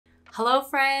Hello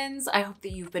friends, I hope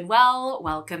that you've been well.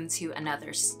 Welcome to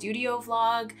another studio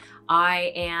vlog.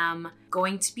 I am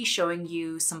going to be showing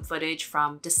you some footage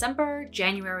from December,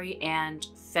 January, and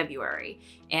February.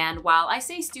 And while I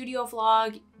say studio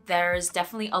vlog, there's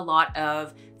definitely a lot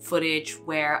of footage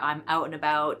where I'm out and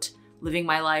about living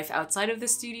my life outside of the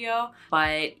studio.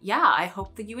 But yeah, I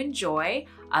hope that you enjoy.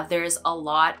 There's a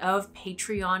lot of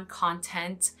Patreon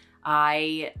content.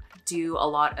 I do a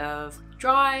lot of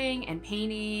drawing and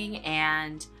painting,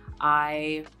 and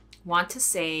I want to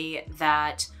say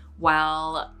that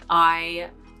while I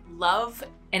love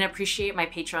and appreciate my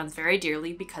patrons very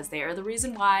dearly because they are the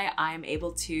reason why I'm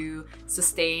able to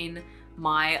sustain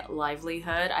my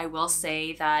livelihood, I will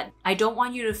say that I don't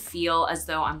want you to feel as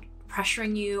though I'm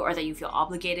pressuring you or that you feel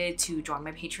obligated to join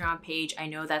my Patreon page. I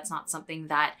know that's not something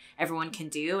that everyone can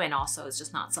do, and also it's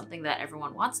just not something that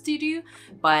everyone wants to do,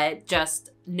 but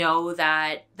just know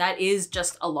that that is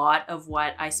just a lot of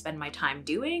what I spend my time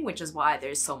doing, which is why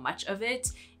there's so much of it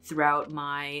throughout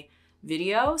my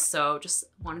video. So just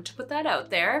wanted to put that out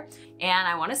there. And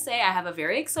I want to say I have a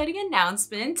very exciting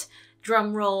announcement.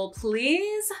 Drum roll,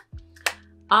 please.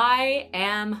 I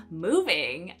am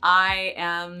moving. I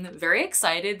am very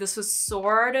excited. This was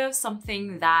sort of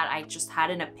something that I just had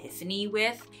an epiphany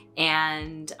with,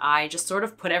 and I just sort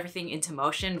of put everything into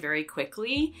motion very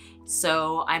quickly.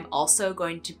 So I'm also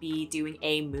going to be doing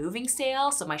a moving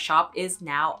sale. So my shop is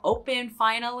now open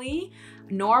finally.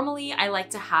 Normally I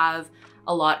like to have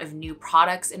a lot of new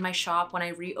products in my shop when I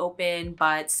reopen,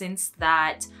 but since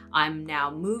that I'm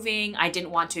now moving, I didn't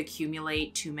want to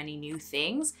accumulate too many new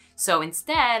things. So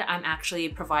instead, I'm actually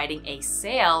providing a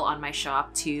sale on my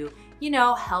shop to,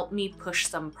 help me push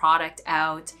some product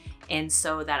out, and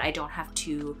so that I don't have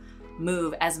to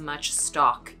move as much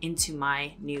stock into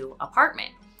my new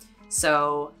apartment.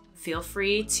 So feel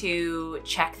free to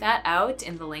check that out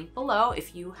in the link below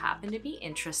if you happen to be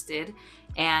interested.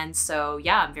 And so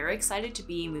yeah, I'm very excited to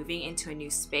be moving into a new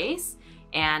space,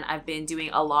 and I've been doing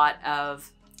a lot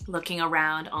of looking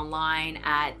around online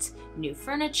at new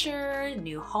furniture,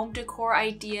 new home decor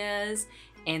ideas.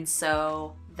 And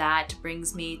so that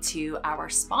brings me to our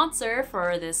sponsor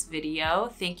for this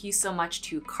video. Thank you so much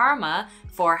to Karma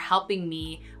for helping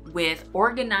me with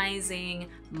organizing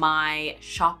my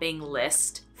shopping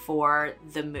list for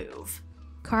the move.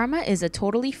 Karma is a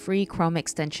totally free Chrome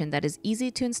extension that is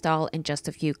easy to install in just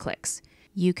a few clicks.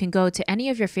 You can go to any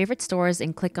of your favorite stores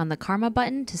and click on the Karma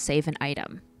button to save an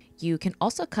item. You can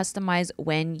also customize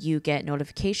when you get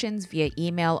notifications via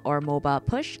email or mobile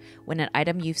push when an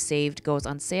item you've saved goes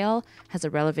on sale, has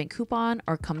a relevant coupon,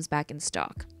 or comes back in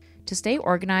stock. To stay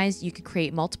organized, you can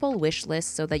create multiple wish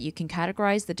lists so that you can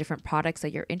categorize the different products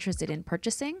that you're interested in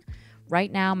purchasing.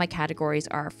 Right now, my categories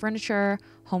are furniture,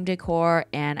 home decor,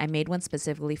 and I made one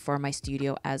specifically for my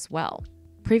studio as well.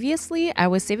 Previously, I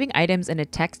was saving items in a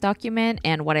text document,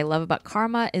 and what I love about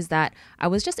Karma is that I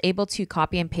was just able to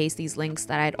copy and paste these links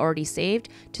that I had already saved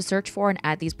to search for and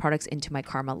add these products into my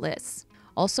Karma lists.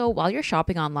 Also, while you're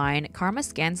shopping online, Karma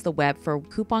scans the web for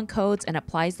coupon codes and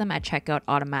applies them at checkout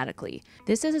automatically.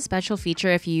 This is a special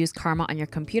feature if you use Karma on your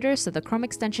computer, so the Chrome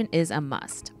extension is a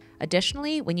must.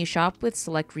 Additionally, when you shop with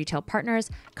select retail partners,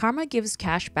 Karma gives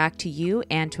cash back to you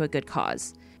and to a good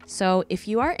cause. So if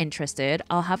you are interested,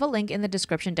 I'll have a link in the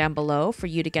description down below for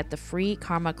you to get the free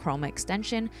Karma Chrome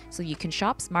extension so you can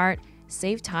shop smart,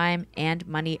 save time and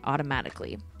money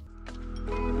automatically.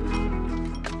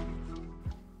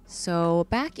 So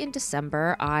back in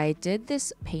December, I did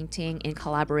this painting in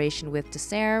collaboration with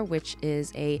Dessert, which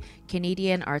is a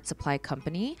Canadian art supply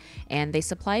company, and they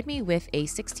supplied me with a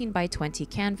 16x20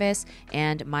 canvas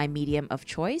and my medium of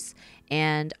choice.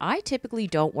 And I typically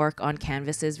don't work on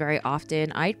canvases very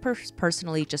often. I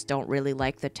personally just don't really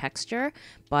like the texture,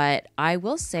 but I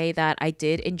will say that I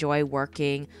did enjoy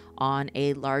working on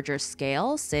a larger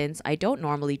scale since I don't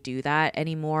normally do that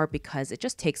anymore because it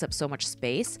just takes up so much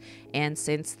space. And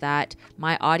since that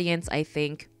my audience, I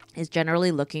think, is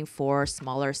generally looking for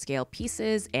smaller scale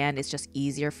pieces and it's just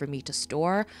easier for me to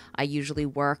store, I usually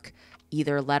work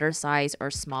either letter size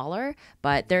or smaller,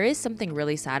 but there is something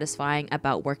really satisfying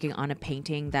about working on a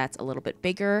painting that's a little bit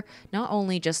bigger, not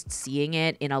only just seeing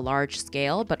it in a large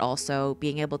scale, but also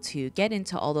being able to get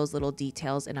into all those little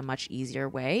details in a much easier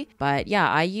way. But yeah,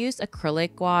 I used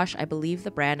acrylic gouache. I believe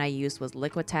the brand I used was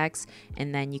Liquitex,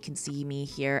 and then you can see me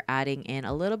here adding in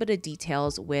a little bit of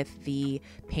details with the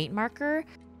paint marker.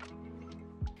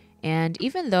 And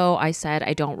even though I said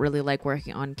I don't really like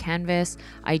working on canvas,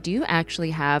 I do actually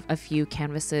have a few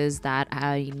canvases that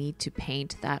I need to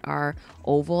paint that are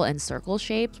oval and circle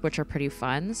shapes, which are pretty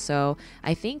fun. So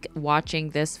I think watching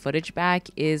this footage back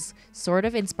is sort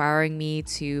of inspiring me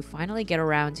to finally get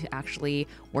around to actually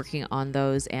working on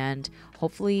those and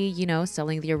hopefully, you know,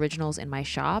 selling the originals in my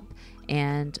shop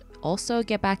and also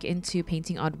get back into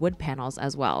painting on wood panels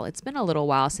as well. It's been a little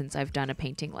while since I've done a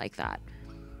painting like that.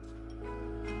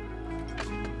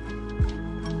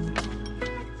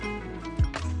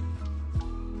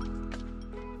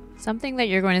 Something that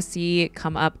you're going to see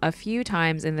come up a few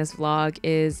times in this vlog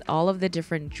is all of the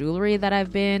different jewelry that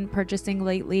I've been purchasing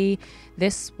lately.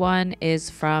 This one is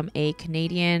from a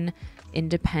Canadian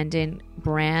independent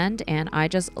brand, and I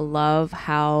just love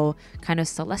how kind of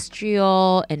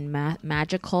celestial and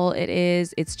magical it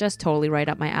is. It's just totally right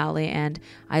up my alley, and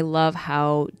I love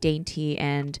how dainty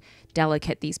and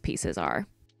delicate these pieces are.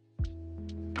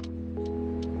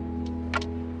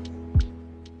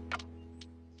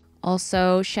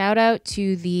 Also, shout out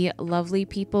to the lovely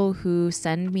people who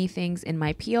send me things in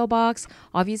my P.O. box.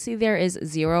 Obviously, there is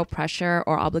zero pressure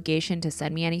or obligation to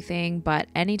send me anything, but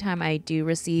anytime I do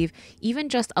receive even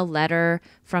just a letter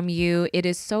from you, it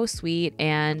is so sweet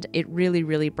and it really,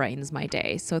 really brightens my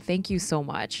day. So thank you so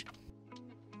much.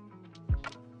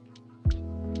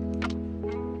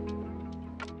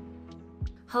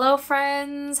 Hello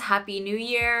friends, Happy New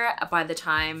Year. By the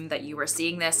time that you are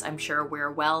seeing this, I'm sure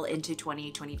we're well into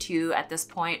 2022 at this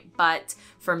point, but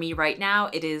for me right now,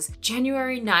 it is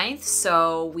January 9th,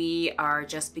 so we are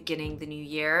just beginning the new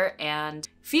year and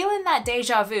feeling that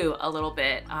deja vu a little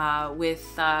bit.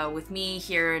 With me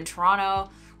here in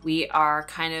Toronto, we are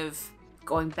kind of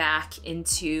going back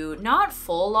into not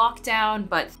full lockdown,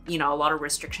 but you know, a lot of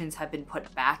restrictions have been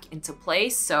put back into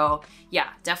place. So yeah,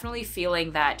 definitely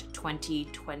feeling that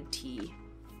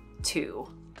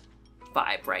 2022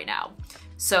 vibe right now.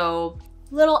 So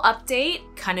little update,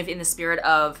 kind of in the spirit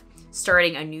of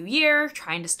starting a new year,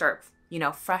 trying to start, you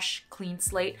know, fresh, clean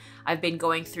slate. I've been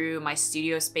going through my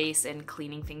studio space and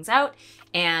cleaning things out.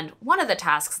 And one of the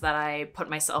tasks that I put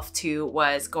myself to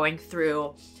was going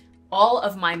through all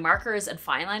of my markers and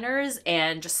fine liners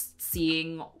and just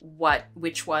seeing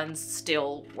which ones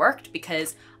still worked,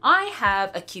 because I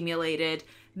have accumulated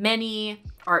many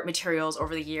art materials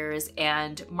over the years,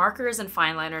 and markers and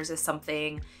fine liners is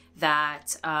something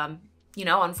that, you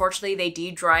know, unfortunately they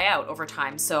do dry out over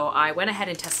time. So I went ahead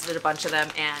and tested a bunch of them,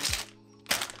 and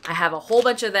I have a whole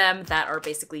bunch of them that are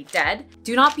basically dead.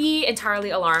 Do not be entirely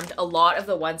alarmed. A lot of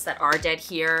the ones that are dead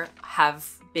here have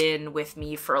been with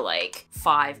me for like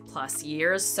 5+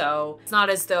 years. So it's not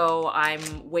as though I'm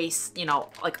you know,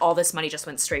 like all this money just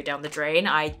went straight down the drain.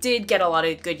 I did get a lot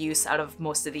of good use out of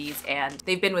most of these, and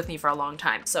they've been with me for a long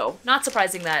time. So not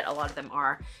surprising that a lot of them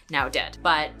are now dead.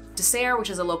 But Desire, which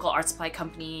is a local art supply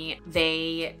company,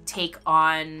 they take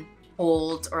on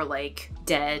old or like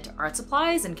dead art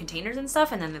supplies and containers and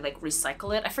stuff, and then they like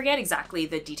recycle it. I forget exactly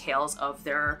the details of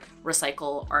their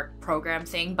recycle art program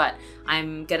thing, but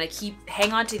I'm gonna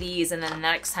hang on to these, and then the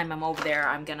next time I'm over there,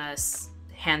 I'm gonna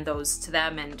hand those to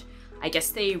them, and I guess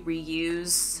they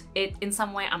reuse it in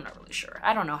some way. I'm not really sure.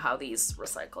 I don't know how these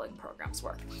recycling programs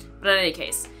work, but in any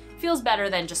case, feels better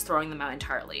than just throwing them out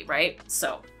entirely, right?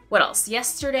 So what else?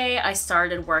 Yesterday, I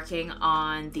started working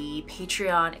on the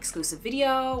Patreon exclusive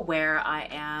video where I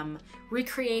am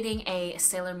recreating a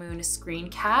Sailor Moon screen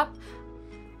cap.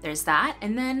 There's that.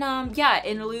 And then, yeah,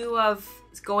 in lieu of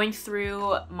going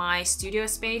through my studio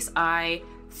space, I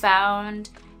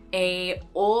found a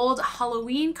old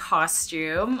Halloween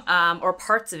costume, or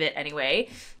parts of it anyway.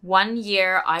 One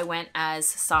year I went as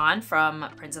San from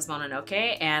Princess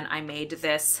Mononoke, and I made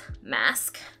this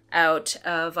mask out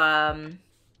of,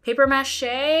 paper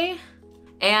mache.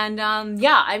 And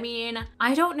yeah, I mean,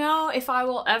 I don't know if I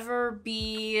will ever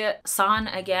be San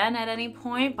again at any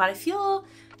point, but I feel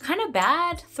kind of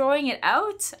bad throwing it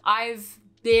out. I've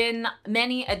been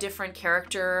many a different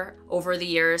character over the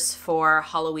years for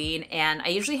Halloween, and I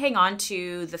usually hang on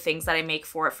to the things that I make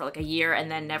for it for like a year and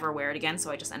then never wear it again,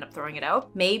 so I just end up throwing it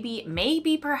out.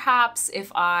 Maybe perhaps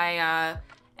if I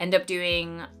end up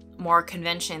doing more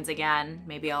conventions again,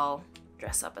 maybe I'll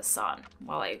dress up as San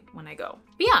when I go.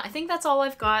 But yeah, I think that's all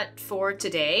I've got for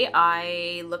today.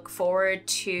 I look forward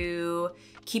to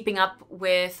keeping up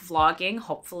with vlogging,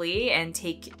 hopefully, and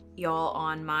take y'all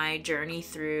on my journey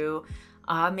through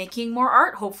making more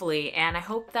art, hopefully. And I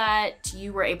hope that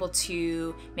you were able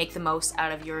to make the most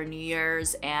out of your New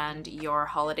Year's and your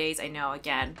holidays. I know,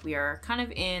 again, we are kind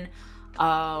of in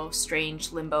a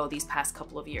strange limbo these past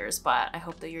couple of years, but I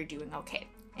hope that you're doing okay.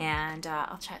 And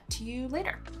I'll chat to you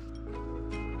later.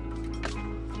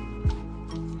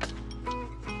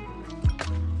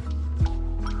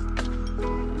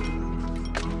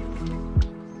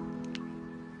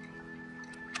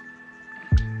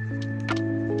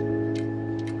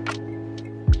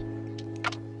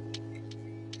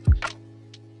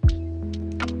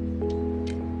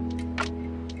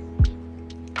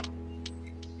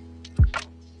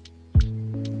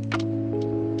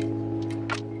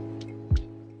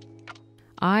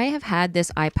 I have had this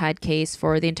iPad case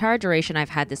for the entire duration I've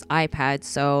had this iPad,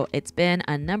 so it's been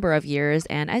a number of years,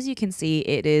 and as you can see,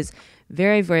 it is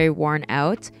very, very worn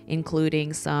out,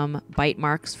 including some bite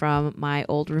marks from my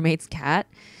old roommate's cat.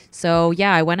 So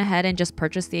yeah, I went ahead and just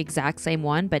purchased the exact same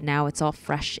one, but now it's all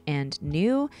fresh and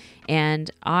new.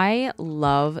 And I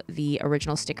love the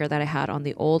original sticker that I had on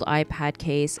the old iPad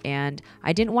case, and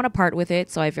I didn't want to part with it,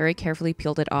 so I very carefully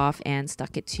peeled it off and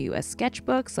stuck it to a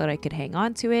sketchbook so that I could hang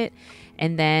on to it.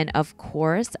 And then, of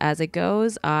course, as it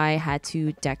goes, I had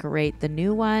to decorate the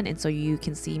new one, and so you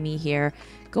can see me here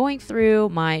going through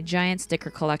my giant sticker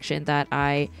collection that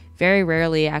I very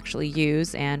rarely actually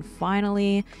use, and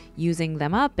finally using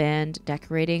them up and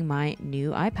decorating my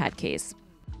new iPad case.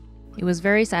 It was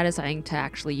very satisfying to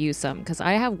actually use some because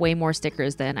I have way more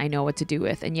stickers than I know what to do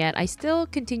with, and yet I still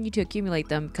continue to accumulate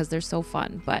them because they're so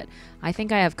fun, but I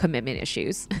think I have commitment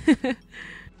issues.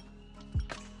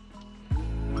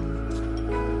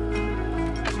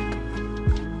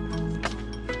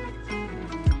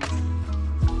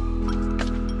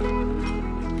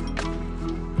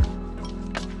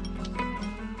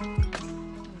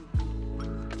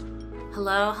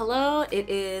 Hello, it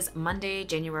is Monday,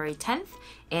 January 10th,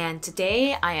 and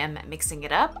today I am mixing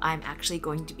it up. I'm actually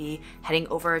going to be heading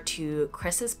over to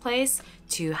Chris's place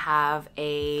to have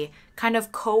a kind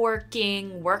of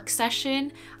co-working work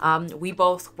session. We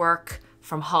both work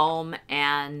from home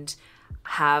and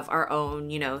have our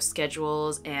own,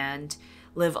 schedules and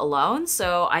live alone.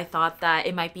 So I thought that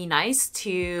it might be nice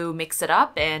to mix it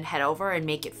up and head over and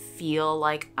make it feel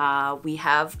like we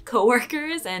have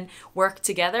coworkers and work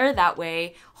together. That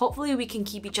way, hopefully we can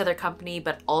keep each other company,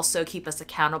 but also keep us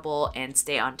accountable and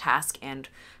stay on task and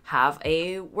have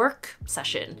a work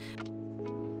session.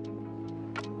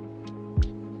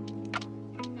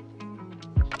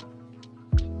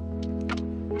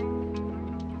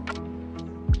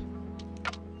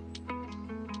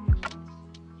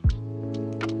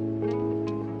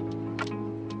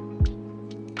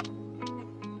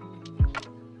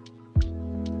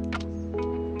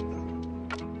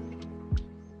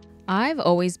 I've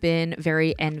always been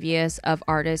very envious of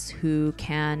artists who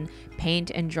can paint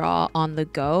and draw on the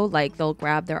go. Like they'll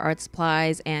grab their art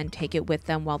supplies and take it with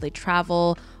them while they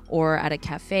travel or at a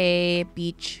cafe,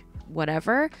 beach,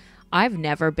 whatever. I've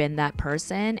never been that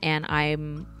person, and I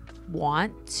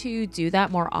want to do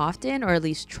that more often, or at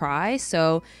least try.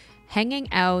 So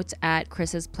hanging out at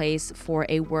Chris's place for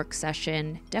a work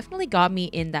session definitely got me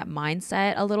in that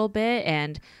mindset a little bit,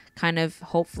 and kind of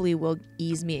hopefully will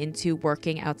ease me into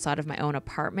working outside of my own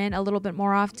apartment a little bit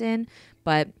more often.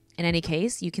 But in any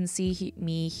case, you can see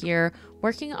me here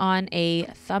working on a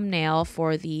thumbnail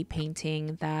for the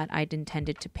painting that I'd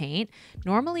intended to paint.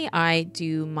 Normally I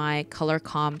do my color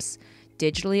comps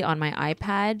digitally on my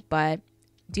iPad, but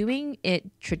doing it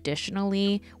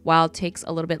traditionally, while it takes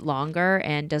a little bit longer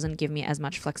and doesn't give me as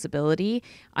much flexibility,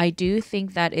 I do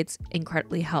think that it's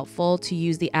incredibly helpful to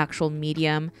use the actual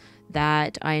medium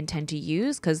that I intend to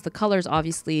use, because the colors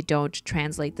obviously don't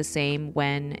translate the same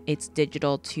when it's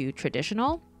digital to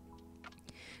traditional.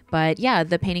 But yeah,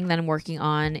 the painting that I'm working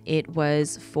on, it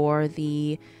was for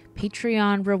the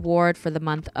Patreon reward for the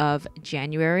month of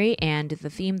January, and the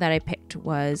theme that I picked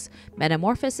was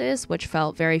Metamorphosis, which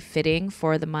felt very fitting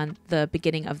for the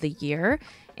beginning of the year.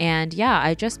 And yeah,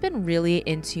 I've just been really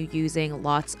into using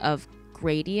lots of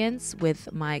gradients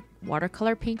with my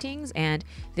watercolor paintings, and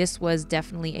this was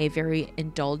definitely a very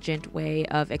indulgent way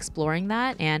of exploring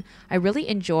that. And I really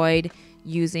enjoyed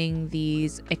using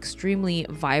these extremely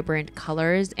vibrant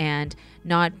colors and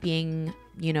not being,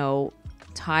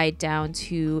 tied down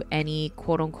to any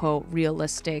quote-unquote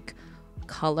realistic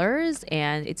colors,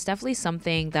 and it's definitely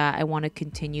something that I want to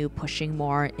continue pushing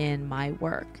more in my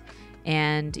work.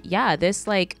 And yeah, this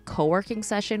co-working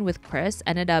session with Chris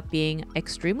ended up being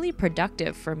extremely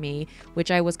productive for me,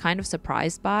 which I was kind of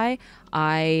surprised by.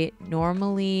 I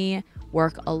normally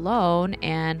work alone,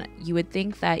 and you would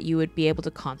think that you would be able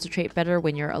to concentrate better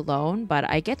when you're alone, but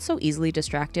I get so easily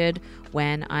distracted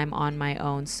when I'm on my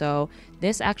own. So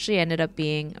this actually ended up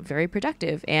being very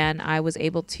productive, and I was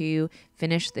able to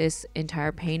finish this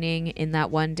entire painting in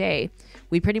that one day.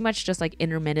 We pretty much just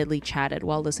intermittently chatted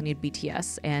while listening to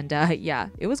BTS, and yeah,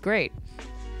 it was great.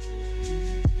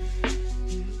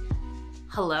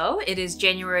 Hello, it is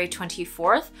January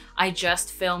 24th. I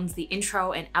just filmed the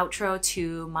intro and outro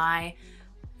to my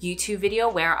YouTube video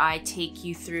where I take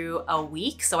you through a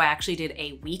week. So I actually did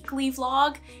a weekly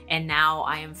vlog, and now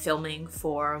I am filming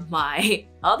for my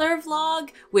other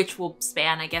vlog, which will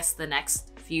span, I guess, the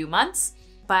next few months.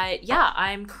 But yeah,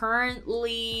 I'm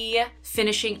currently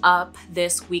finishing up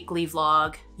this weekly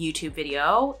vlog YouTube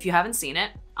video. If you haven't seen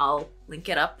it, I'll link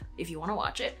it up if you want to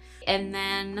watch it. And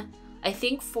then I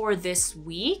think for this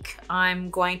week, I'm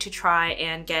going to try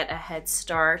and get a head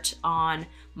start on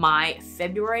my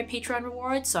February Patreon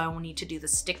rewards. So I will need to do the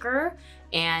sticker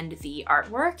and the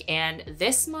artwork. And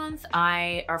this month,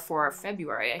 or for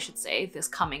February, I should say, this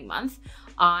coming month,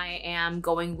 I am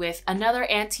going with another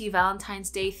anti-Valentine's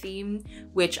Day theme,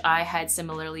 which I had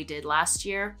similarly did last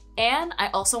year. And I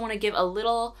also want to give a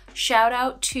little shout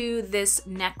out to this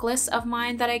necklace of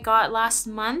mine that I got last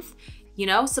month. You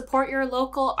know, support your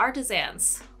local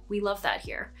artisans. We love that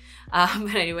here.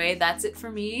 But anyway, that's it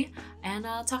for me, and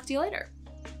I'll talk to you later.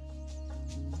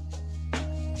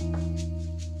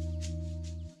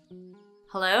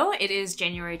 Hello, it is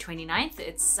January 29th.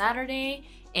 It's Saturday,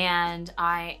 and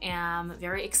I am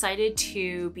very excited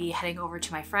to be heading over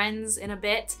to my friends in a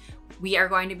bit. We are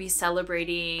going to be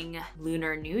celebrating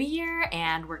Lunar New Year,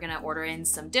 and we're gonna order in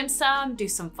some dim sum, do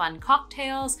some fun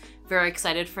cocktails. Very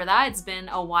excited for that. It's been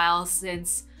a while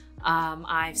since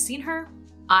I've seen her.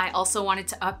 I also wanted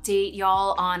to update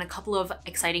y'all on a couple of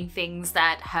exciting things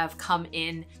that have come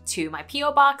in to my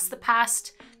PO box the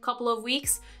past couple of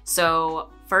weeks. So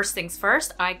first things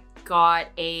first, I got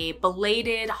a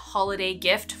belated holiday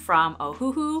gift from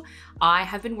Ohuhu. I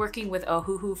have been working with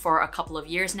Ohuhu for a couple of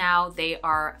years now. They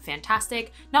are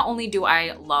fantastic. Not only do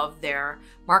I love their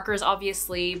markers,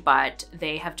 obviously, but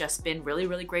they have just been really,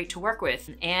 really great to work with.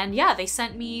 And yeah, they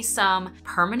sent me some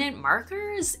permanent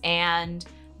markers, and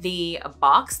the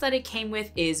box that it came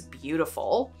with is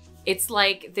beautiful. It's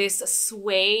like this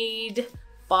suede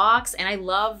box, and I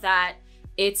love that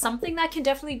it's something that can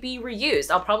definitely be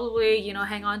reused. I'll probably, you know,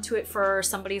 hang on to it for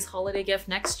somebody's holiday gift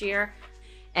next year.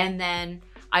 And then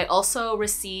I also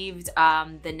received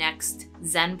the next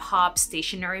Zen Pop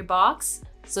stationery box.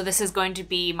 So this is going to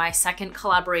be my second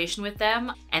collaboration with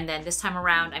them. And then this time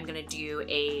around, I'm gonna do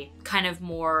a kind of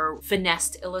more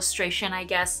finessed illustration, I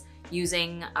guess,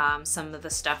 using some of the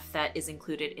stuff that is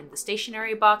included in the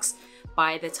stationery box.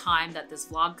 By the time that this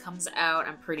vlog comes out,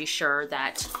 I'm pretty sure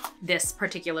that this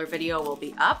particular video will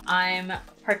be up. I'm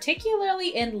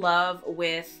particularly in love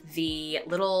with the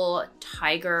little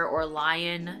tiger or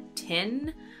lion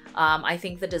tin. I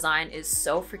think the design is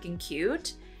so freaking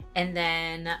cute. And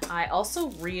then I also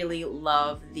really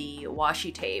love the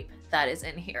washi tape that is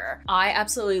in here. I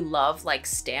absolutely love like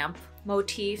stamp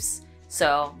motifs.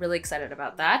 So really excited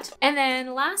about that. And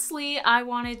then lastly, I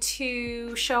wanted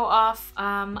to show off,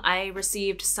 I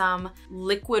received some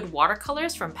liquid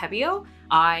watercolors from Pebeo.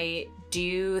 I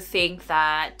do think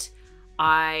that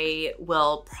I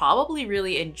will probably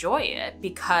really enjoy it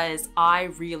because I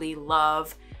really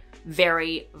love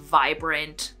very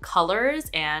vibrant colors,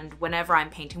 and whenever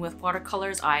I'm painting with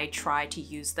watercolors, I try to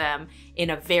use them in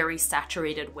a very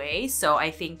saturated way. So I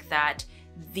think that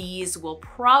these will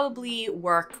probably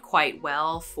work quite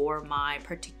well for my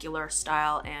particular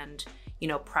style and, you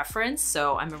know, preference.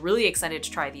 So I'm really excited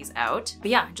to try these out. But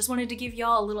yeah, just wanted to give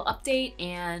y'all a little update,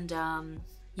 and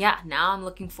yeah, now I'm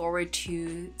looking forward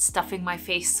to stuffing my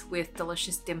face with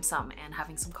delicious dim sum and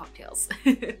having some cocktails.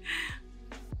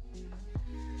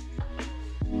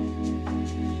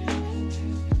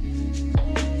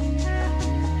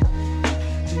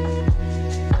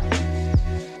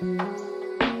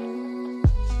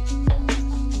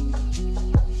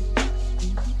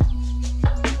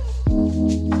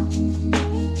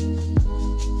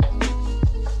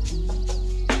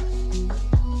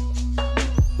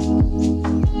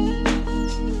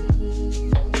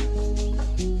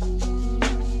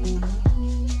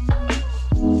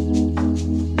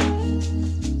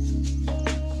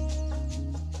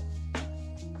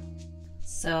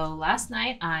 So last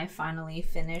night I finally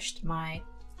finished my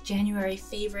January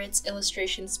favorites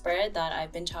illustration spread that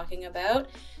I've been talking about.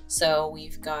 So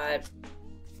we've got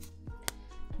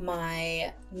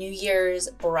my New Year's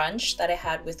brunch that I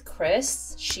had with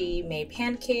Chris. She made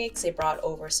pancakes, they brought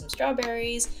over some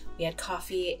strawberries, we had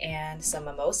coffee and some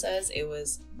mimosas. It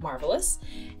was marvelous.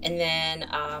 And then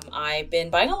I've been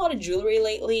buying a lot of jewelry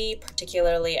lately.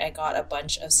 Particularly I got a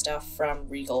bunch of stuff from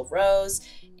Regal Rose,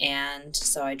 and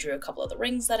so I drew a couple of the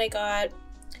rings that I got.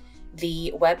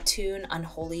 The webtoon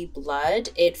Unholy Blood,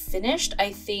 it finished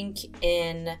I think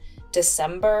in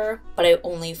December, but I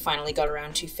only finally got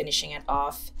around to finishing it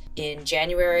off in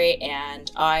January,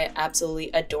 and I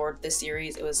absolutely adored the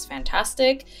series. It was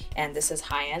fantastic, and this is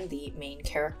Hyen, the main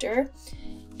character.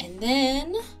 And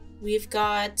then we've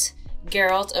got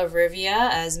Geralt of Rivia,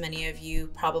 as many of you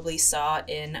probably saw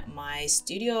in my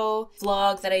studio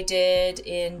vlog that I did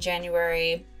in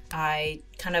January. I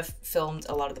kind of filmed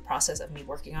a lot of the process of me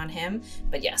working on him,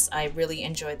 but yes, I really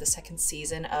enjoyed the second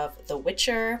season of The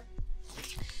Witcher.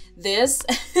 this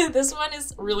this one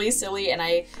is really silly, and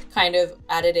I kind of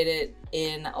edited it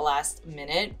in last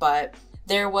minute, but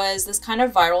there was this kind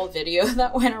of viral video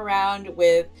that went around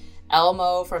with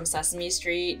Elmo from Sesame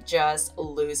Street just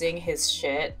losing his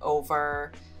shit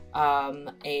over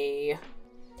a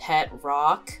pet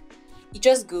rock. You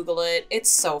just Google it. It's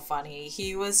so funny.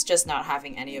 He was just not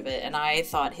having any of it, and I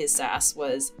thought his sass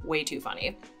was way too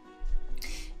funny.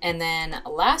 And then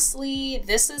lastly,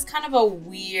 this is kind of a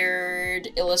weird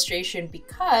illustration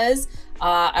because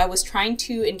I was trying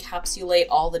to encapsulate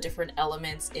all the different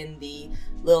elements in the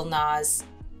Lil Nas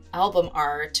album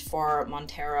art for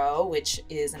Montero, which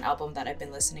is an album that I've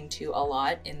been listening to a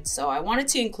lot. And so I wanted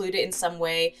to include it in some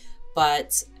way,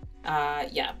 but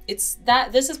yeah,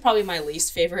 this is probably my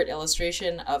least favorite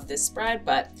illustration of this spread,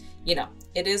 but you know,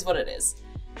 it is what it is.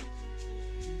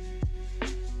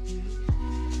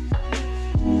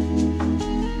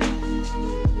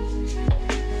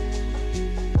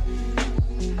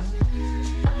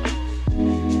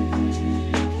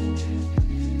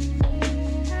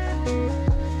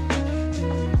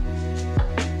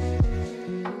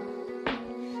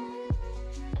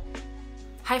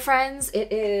 Hi friends,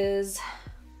 it is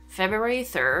February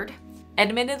 3rd.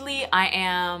 Admittedly, I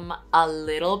am a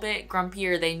little bit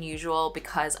grumpier than usual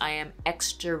because I am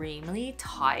extremely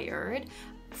tired.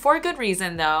 For a good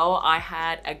reason though. I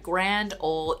had a grand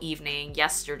old evening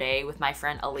yesterday with my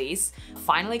friend Elise.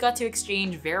 Finally got to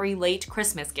exchange very late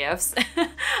Christmas gifts.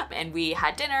 And we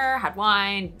had dinner, had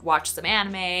wine, watched some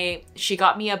anime. She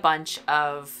got me a bunch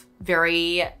of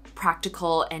very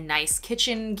practical and nice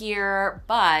kitchen gear,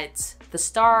 but the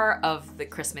star of the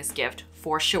Christmas gift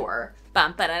for sure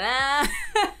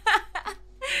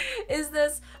is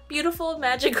this beautiful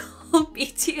magical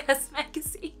BTS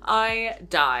magazine. I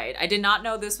died. I did not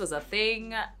know this was a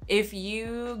thing. If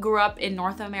you grew up in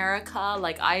North America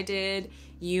like I did,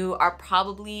 you are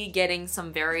probably getting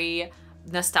some very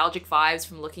nostalgic vibes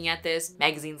from looking at this.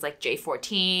 Magazines like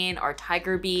J14 or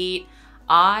Tiger Beat.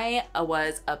 I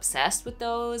was obsessed with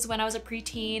those when I was a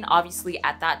preteen. Obviously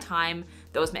at that time,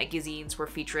 those magazines were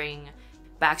featuring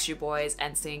Backstreet Boys,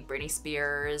 NSYNC, Britney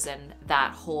Spears, and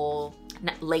that whole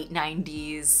late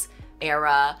 90s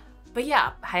era. But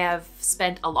yeah, I have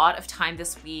spent a lot of time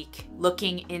this week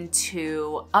looking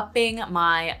into upping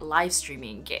my live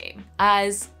streaming game.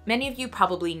 As many of you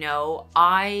probably know,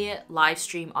 I live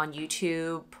stream on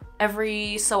YouTube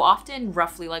every so often,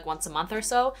 roughly like once a month or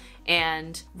so.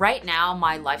 And right now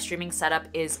my live streaming setup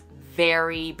is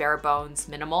very bare bones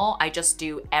minimal. I just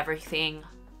do everything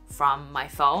from my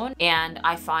phone, and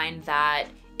I find that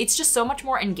it's just so much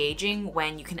more engaging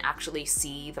when you can actually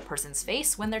see the person's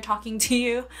face when they're talking to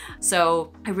you.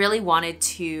 So I really wanted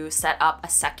to set up a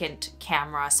second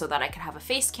camera so that I could have a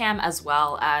face cam as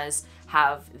well as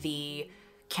have the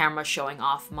camera showing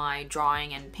off my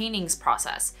drawing and paintings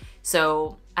process.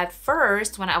 So at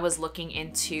first, when I was looking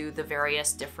into the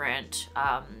various different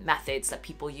methods that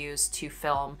people use to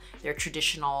film their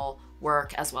traditional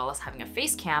work as well as having a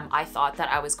face cam, I thought that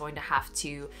I was going to have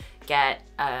to get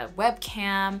a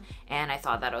webcam, and I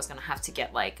thought that I was gonna have to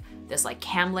get like this like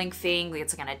cam link thing.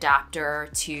 It's like an adapter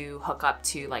to hook up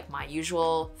to like my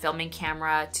usual filming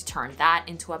camera to turn that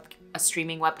into a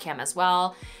streaming webcam as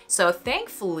well. So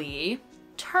thankfully,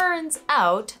 turns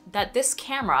out that this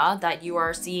camera that you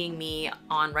are seeing me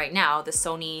on right now, the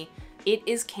Sony, it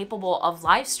is capable of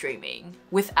live streaming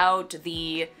without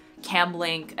the cam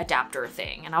link adapter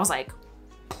thing. And I was like,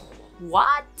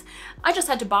 what? I just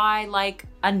had to buy like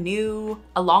a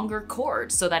longer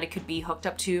cord so that it could be hooked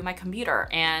up to my computer.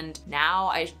 And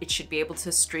now it should be able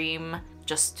to stream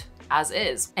just as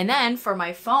is. And then for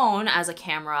my phone as a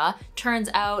camera, turns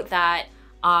out that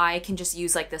I can just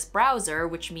use like this browser,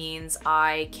 which means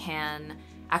I can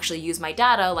actually use my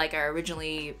data like I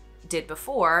originally did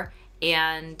before,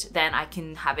 and then I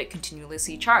can have it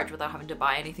continuously charged without having to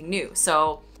buy anything new.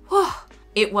 So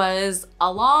it was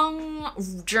a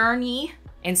long journey.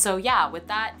 And so yeah, with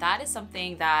that is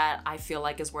something that I feel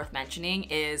like is worth mentioning,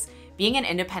 is being an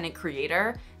independent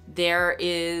creator, there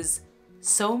is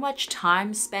so much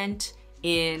time spent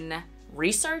in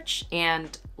research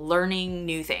and learning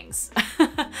new things.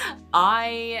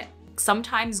 I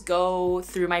sometimes go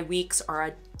through my weeks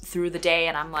or through the day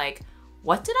and I'm like,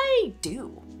 what did I do?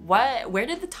 Where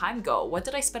did the time go? What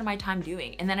did I spend my time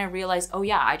doing? And then I realized, oh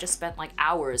yeah, I just spent like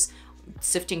hours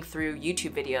sifting through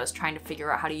YouTube videos trying to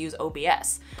figure out how to use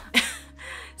OBS.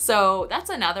 So that's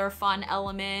another fun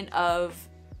element of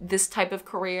this type of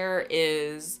career,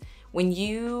 is when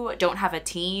you don't have a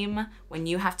team, when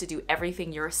you have to do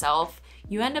everything yourself,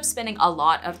 you end up spending a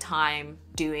lot of time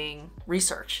doing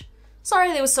research. Sorry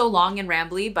that it was so long and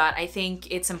rambly, but I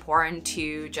think it's important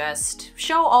to just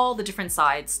show all the different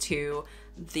sides to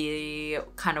the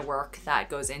kind of work that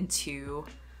goes into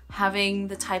having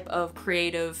the type of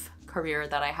creative career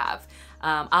that I have.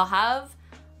 I'll have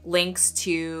links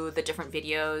to the different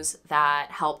videos that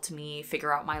helped me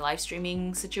figure out my live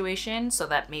streaming situation so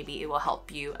that maybe it will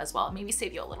help you as well, maybe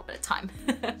save you a little bit of time.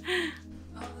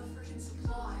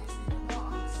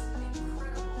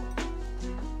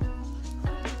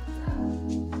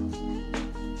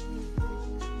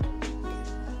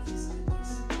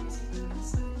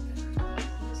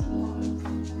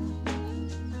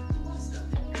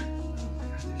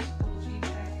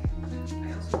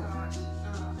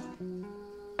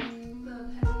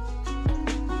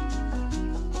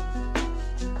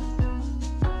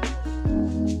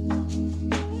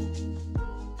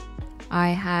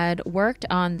 I had worked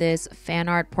on this fan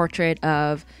art portrait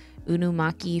of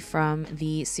Unumaki from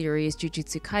the series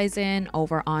Jujutsu Kaisen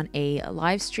over on a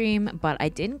live stream, but I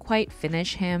didn't quite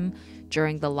finish him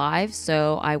during the live,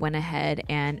 so I went ahead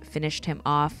and finished him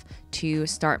off to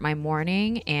start my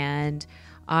morning, and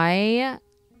I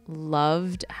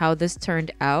loved how this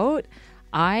turned out.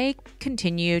 I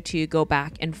continue to go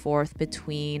back and forth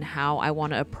between how I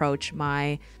want to approach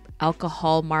my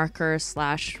alcohol marker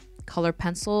slash color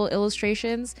pencil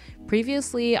illustrations.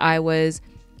 Previously, I was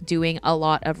doing a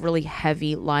lot of really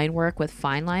heavy line work with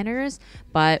fine liners,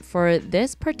 but for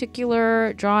this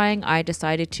particular drawing, I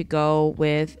decided to go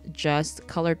with just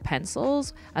colored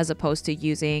pencils as opposed to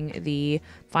using the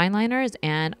fine liners.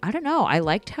 And I don't know, I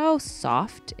liked how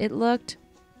soft it looked,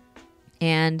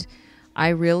 and I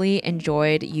really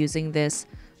enjoyed using this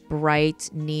bright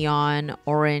neon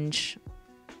orange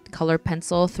color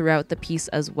pencil throughout the piece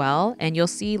as well. And you'll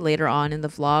see later on in the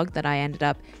vlog that I ended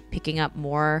up picking up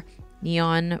more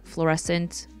neon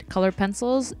fluorescent color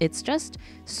pencils. It's just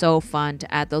so fun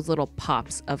to add those little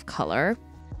pops of color.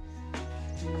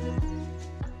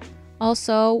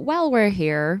 Also, while we're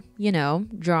here, you know,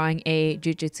 drawing a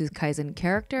Jujutsu Kaisen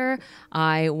character,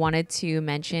 I wanted to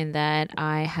mention that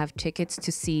I have tickets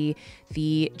to see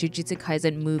the Jujutsu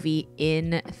Kaisen movie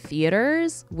in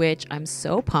theaters, which I'm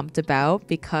so pumped about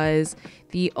because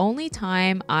the only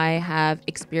time I have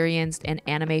experienced an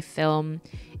anime film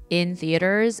in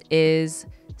theaters is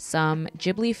some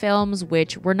Ghibli films,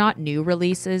 which were not new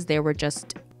releases. They were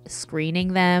just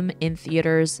screening them in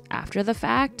theaters after the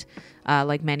fact.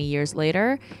 Like many years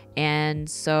later. And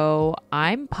so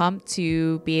I'm pumped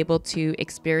to be able to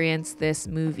experience this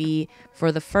movie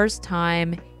for the first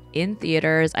time in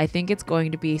theaters. I think it's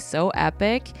going to be so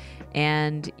epic.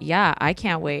 And yeah, I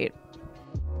can't wait.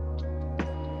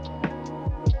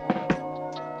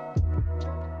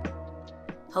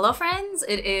 Hello friends,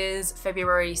 it is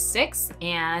February 6th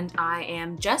and I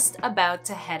am just about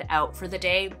to head out for the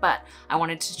day, but I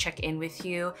wanted to check in with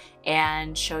you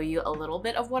and show you a little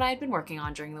bit of what I'd been working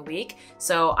on during the week.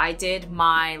 So I did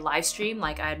my live stream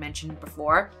like I had mentioned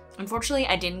before. Unfortunately,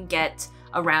 I didn't get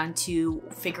around to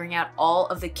figuring out all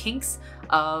of the kinks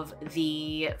of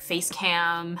the face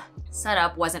cam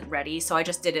setup wasn't ready, so I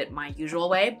just did it my usual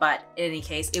way. But in any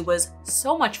case, it was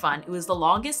so much fun. It was the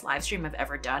longest live stream I've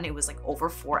ever done. It was like over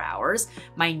 4 hours.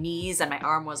 My knees and my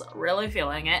arm was really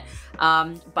feeling it.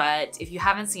 But if you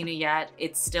haven't seen it yet,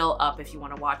 it's still up if you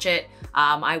want to watch it.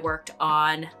 I worked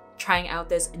on trying out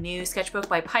this new sketchbook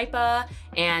by Pipa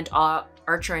and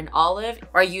Archer and Olive,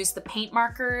 where I used the paint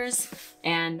markers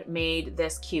and made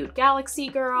this cute galaxy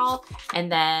girl.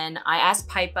 And then I asked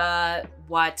Pipa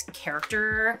what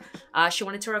character she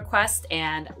wanted to request,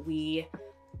 and we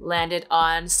landed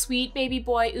on sweet baby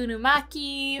boy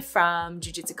Unumaki from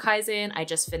Jujutsu Kaisen. I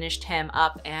just finished him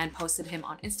up and posted him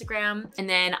on Instagram. And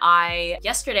then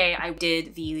yesterday I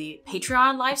did the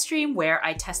Patreon live stream where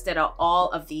I tested out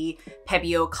all of the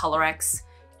Pebeo ColorX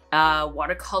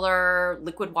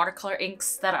liquid watercolor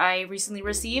inks that I recently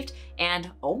received. And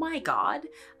oh my God,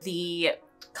 the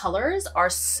colors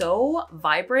are so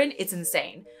vibrant, it's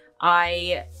insane.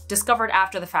 I discovered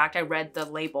after the fact, I read the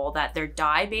label that they're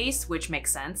dye-based, which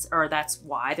makes sense, or that's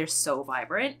why they're so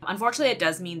vibrant. Unfortunately, it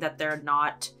does mean that they're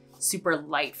not super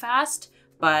light fast,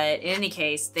 but in any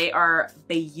case, they are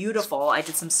beautiful. I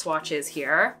did some swatches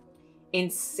here.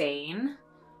 Insane.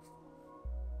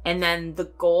 And then the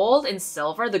gold and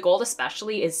silver, the gold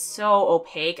especially, is so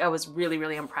opaque. I was really,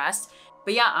 really impressed.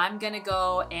 But yeah, I'm gonna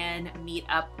go and meet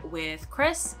up with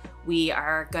Chris. We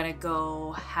are gonna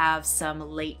go have some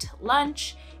late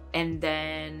lunch and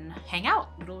then hang out.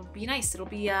 It'll be nice.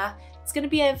 It's gonna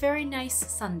be a very nice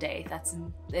Sunday.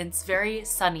 It's very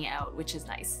sunny out, which is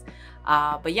nice.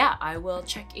 But yeah, I will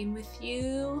check in with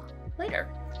you later.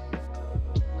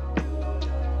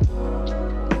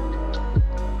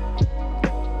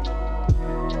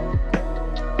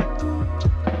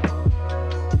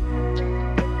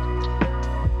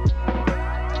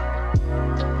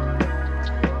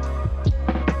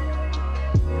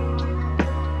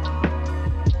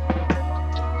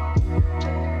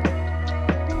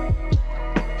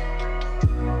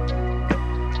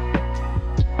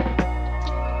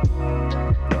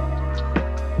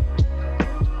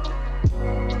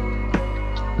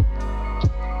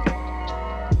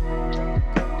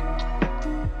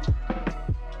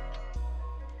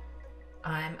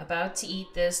 about to eat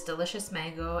this delicious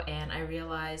mango and I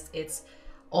realized it's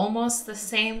almost the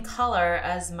same color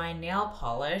as my nail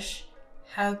polish.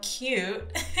 How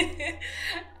cute.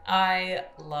 I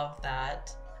love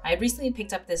that. I recently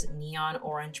picked up this neon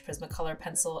orange Prismacolor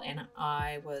pencil and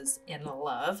I was in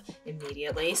love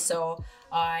immediately. So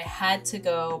I had to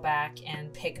go back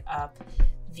and pick up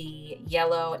the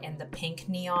yellow and the pink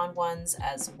neon ones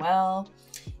as well.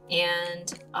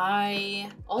 And I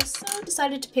also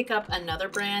decided to pick up another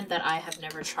brand that I have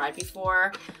never tried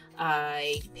before.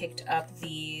 I picked up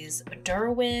these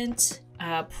Derwent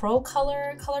Pro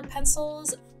Color colored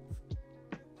pencils.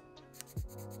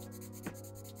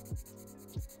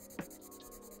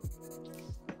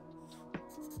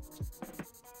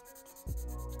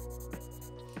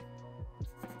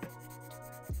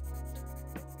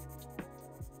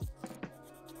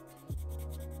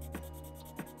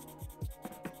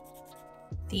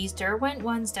 These Derwent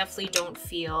ones definitely don't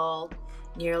feel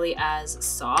nearly as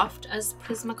soft as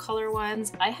Prismacolor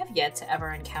ones. I have yet to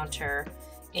ever encounter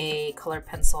a colored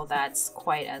pencil that's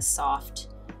quite as soft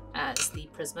as the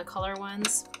Prismacolor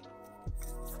ones.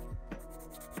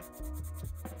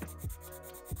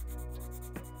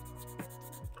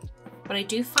 But I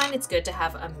do find it's good to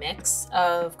have a mix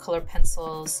of colored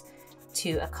pencils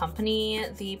to accompany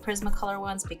the Prismacolor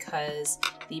ones, because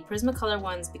the Prismacolor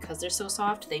ones, because they're so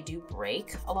soft, they do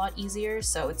break a lot easier.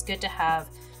 So it's good to have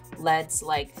leads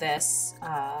like this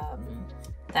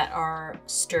that are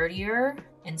sturdier,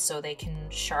 and so they can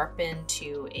sharpen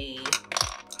to a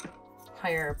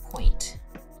higher point.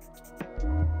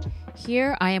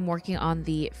 Here I am working on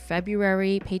the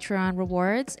February Patreon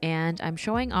rewards, and I'm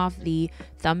showing off the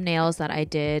thumbnails that I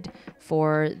did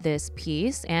for this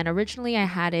piece. And originally I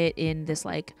had it in this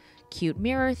like cute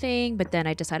mirror thing, but then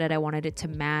I decided I wanted it to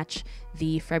match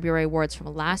the February awards from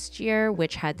last year,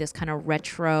 which had this kind of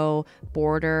retro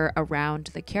border around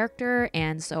the character.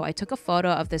 And so I took a photo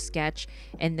of the sketch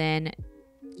and then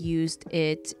used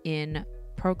it in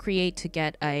Procreate to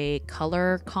get a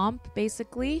color comp,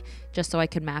 basically, just so I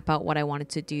could map out what I wanted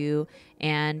to do.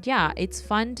 And yeah, it's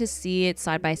fun to see it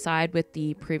side by side with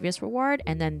the previous reward.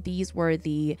 And then these were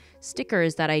the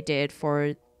stickers that I did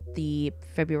for the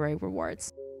February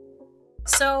rewards.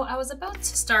 So I was about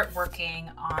to start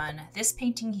working on this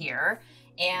painting here,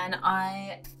 and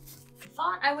I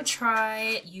thought I would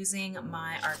try using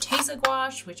my Arteza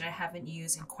gouache, which I haven't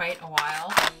used in quite a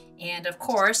while. And of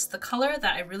course, the color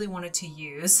that I really wanted to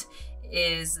use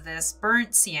is this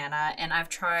burnt sienna, and I've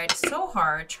tried so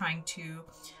hard trying to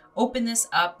open this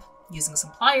up using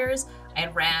some pliers. I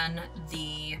ran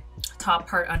the top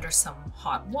part under some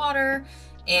hot water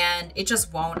and it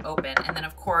just won't open. And then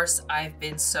of course I've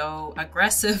been so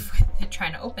aggressive with it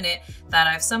trying to open it that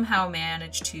I've somehow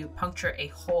managed to puncture a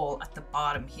hole at the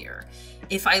bottom here.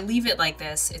 If I leave it like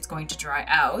this, it's going to dry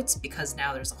out because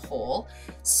now there's a hole.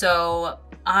 So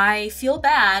I feel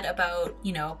bad about,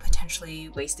 you know, potentially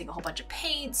wasting a whole bunch of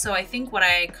paint. So I think what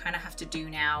I kind of have to do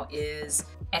now is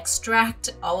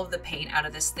extract all of the paint out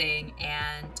of this thing,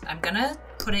 and I'm gonna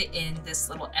put it in this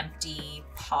little empty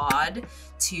pod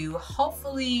to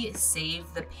hopefully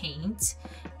save the paint.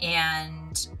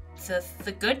 And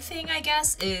the good thing, I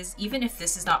guess, is even if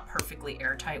this is not perfectly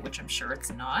airtight, which I'm sure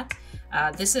it's not,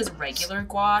 this is regular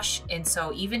gouache, and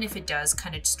so even if it does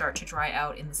kind of start to dry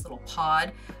out in this little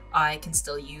pod, I can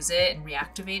still use it and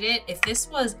reactivate it. If this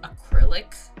was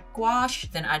acrylic gouache,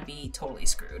 then I'd be totally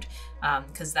screwed,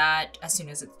 because that, as soon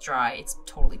as it's dry, it's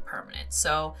totally permanent.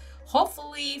 So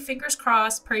hopefully, fingers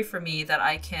crossed, pray for me that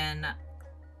I can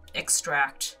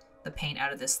extract the paint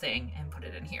out of this thing and put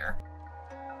it in here.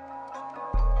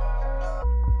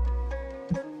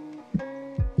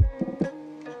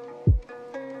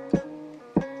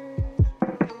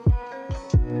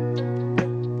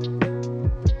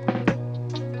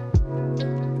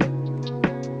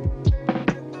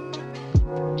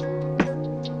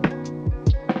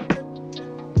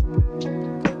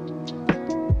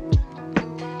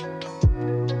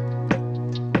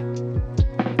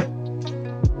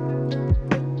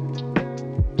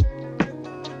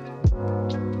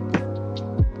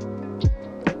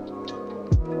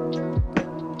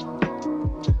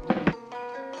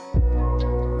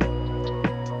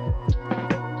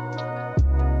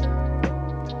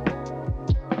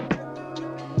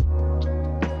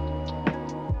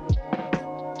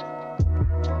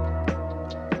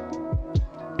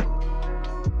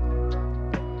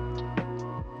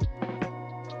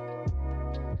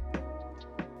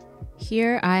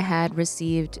 Here I had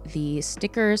received the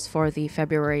stickers for the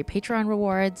February Patreon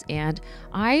rewards, and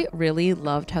I really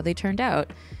loved how they turned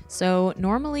out. So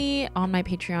normally on my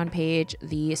Patreon page,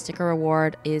 the sticker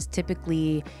reward is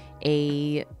typically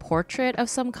a portrait of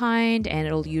some kind, and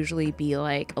it'll usually be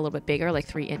like a little bit bigger, like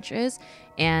 3 inches.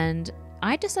 And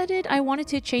I decided I wanted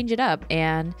to change it up,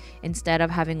 and instead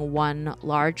of having 1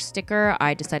 large sticker,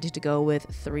 I decided to go with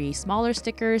 3 smaller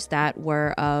stickers that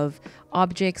were of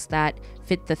objects that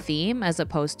fit the theme as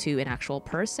opposed to an actual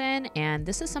person. And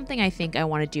this is something I think I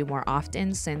want to do more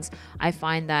often, since I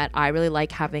find that I really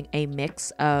like having a mix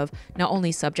of not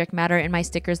only subject matter in my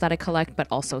stickers that I collect, but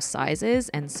also sizes.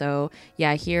 And so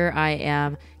yeah, here I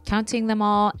am counting them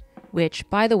all. Which,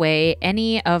 by the way,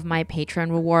 any of my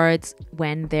Patreon rewards,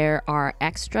 when there are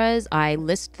extras, I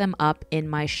list them up in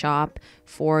my shop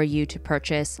for you to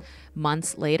purchase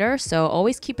months later. So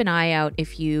always keep an eye out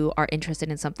if you are interested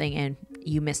in something and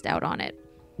you missed out on it.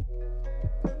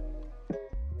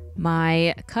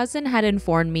 My cousin had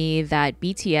informed me that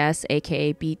BTS,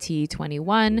 aka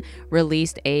BT21,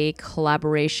 released a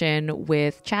collaboration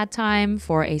with Chat Time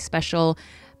for a special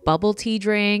bubble tea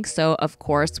drink, so of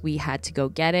course we had to go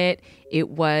get it. It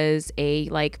was a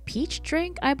like peach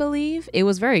drink, I believe. It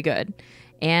was very good.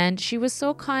 And she was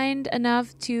so kind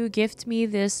enough to gift me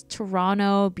this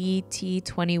Toronto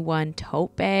BT21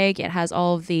 tote bag. It has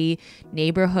all of the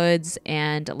neighborhoods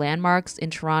and landmarks in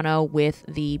Toronto with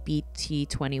the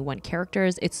BT21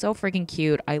 characters. It's so freaking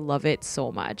cute. I love it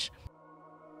so much.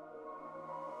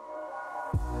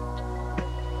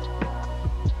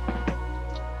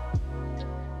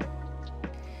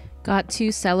 Got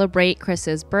to celebrate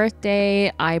Chris's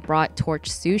birthday. I brought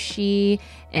torch sushi,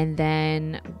 and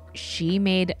then she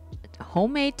made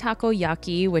homemade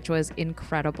takoyaki, which was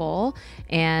incredible.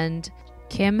 And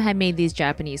Kim had made these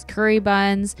Japanese curry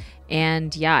buns,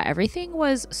 and yeah, everything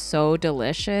was so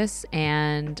delicious.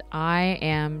 And I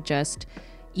am just,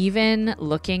 even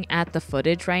looking at the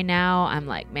footage right now, I'm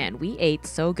like, man, we ate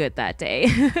so good that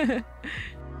day.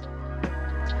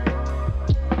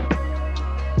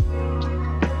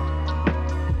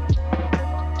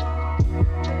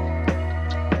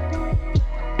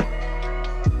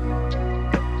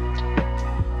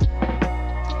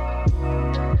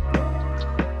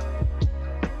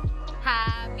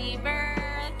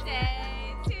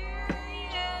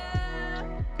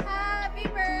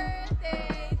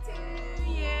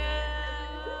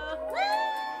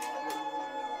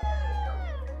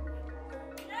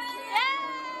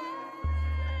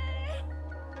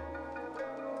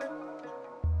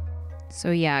 So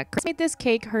yeah, Chris made this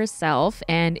cake herself,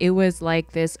 and it was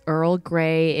like this Earl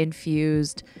Grey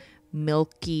infused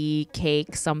milky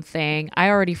cake something. I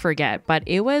already forget, but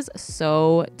it was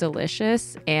so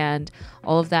delicious, and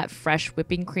all of that fresh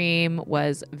whipping cream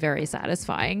was very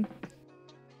satisfying.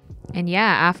 And yeah,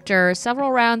 after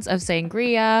several rounds of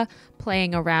sangria,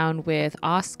 playing around with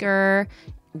Oscar,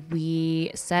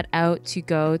 we set out to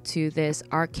go to this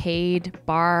arcade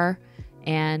bar,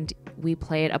 and we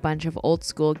played a bunch of old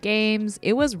school games.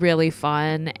 It was really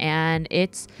fun, and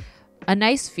it's a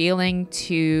nice feeling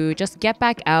to just get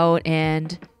back out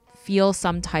and feel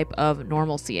some type of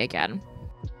normalcy again.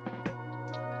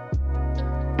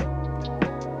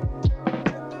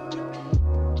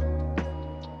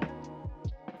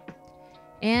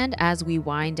 And as we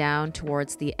wind down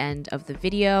towards the end of the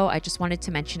video, I just wanted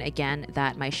to mention again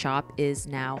that my shop is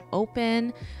now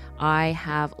open. I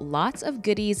have lots of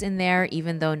goodies in there,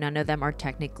 even though none of them are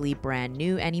technically brand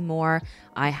new anymore.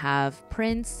 I have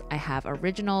prints, I have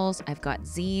originals, I've got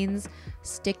zines,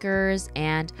 stickers,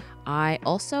 and I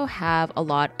also have a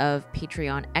lot of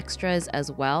Patreon extras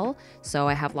as well. So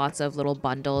I have lots of little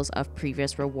bundles of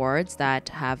previous rewards that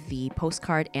have the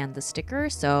postcard and the sticker.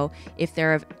 So if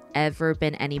there have ever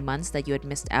been any months that you had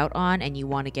missed out on and you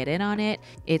want to get in on it,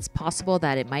 it's possible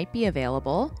that it might be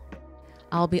available.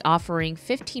 I'll be offering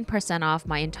 15% off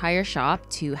my entire shop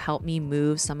to help me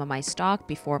move some of my stock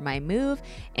before my move.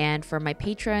 And for my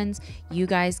patrons, you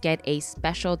guys get a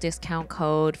special discount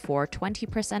code for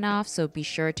 20% off. So be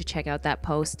sure to check out that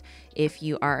post if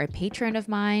you are a patron of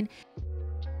mine.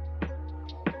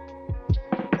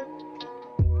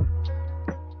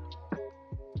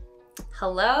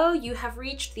 Hello, you have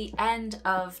reached the end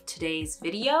of today's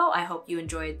video. I hope you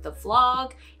enjoyed the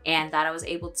vlog and that I was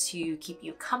able to keep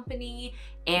you company.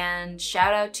 And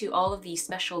shout out to all of the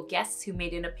special guests who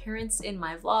made an appearance in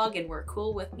my vlog and were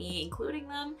cool with me including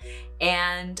them.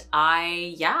 And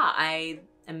I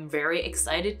am very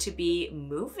excited to be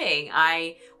moving.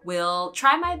 I will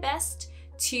try my best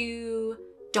to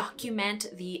document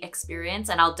the experience,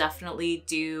 and I'll definitely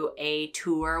do a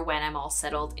tour when I'm all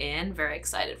settled in. Very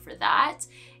excited for that.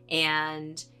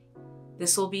 And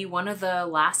this will be one of the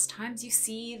last times you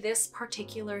see this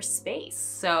particular space.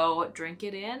 So drink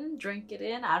it in, drink it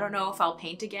in. I don't know if I'll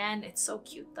paint again. It's so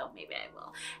cute though, maybe I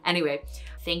will. Anyway,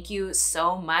 thank you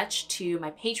so much to my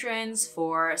patrons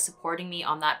for supporting me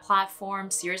on that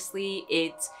platform. Seriously,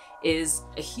 it is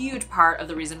a huge part of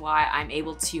the reason why I'm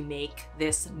able to make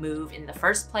this move in the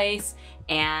first place.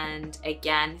 And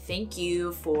again, thank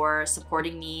you for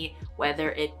supporting me,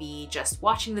 whether it be just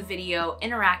watching the video,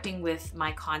 interacting with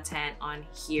my content on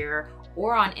here,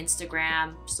 or on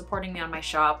Instagram, supporting me on my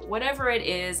shop, whatever it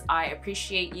is, I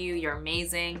appreciate you. You're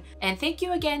amazing. And thank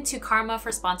you again to Karma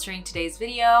for sponsoring today's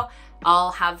video.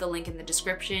 I'll have the link in the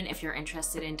description if you're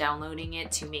interested in downloading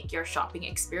it to make your shopping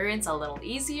experience a little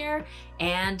easier.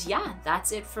 And yeah,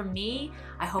 that's it from me.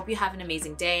 I hope you have an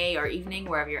amazing day or evening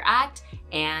wherever you're at,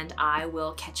 and I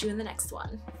will catch you in the next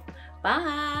one.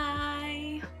 Bye.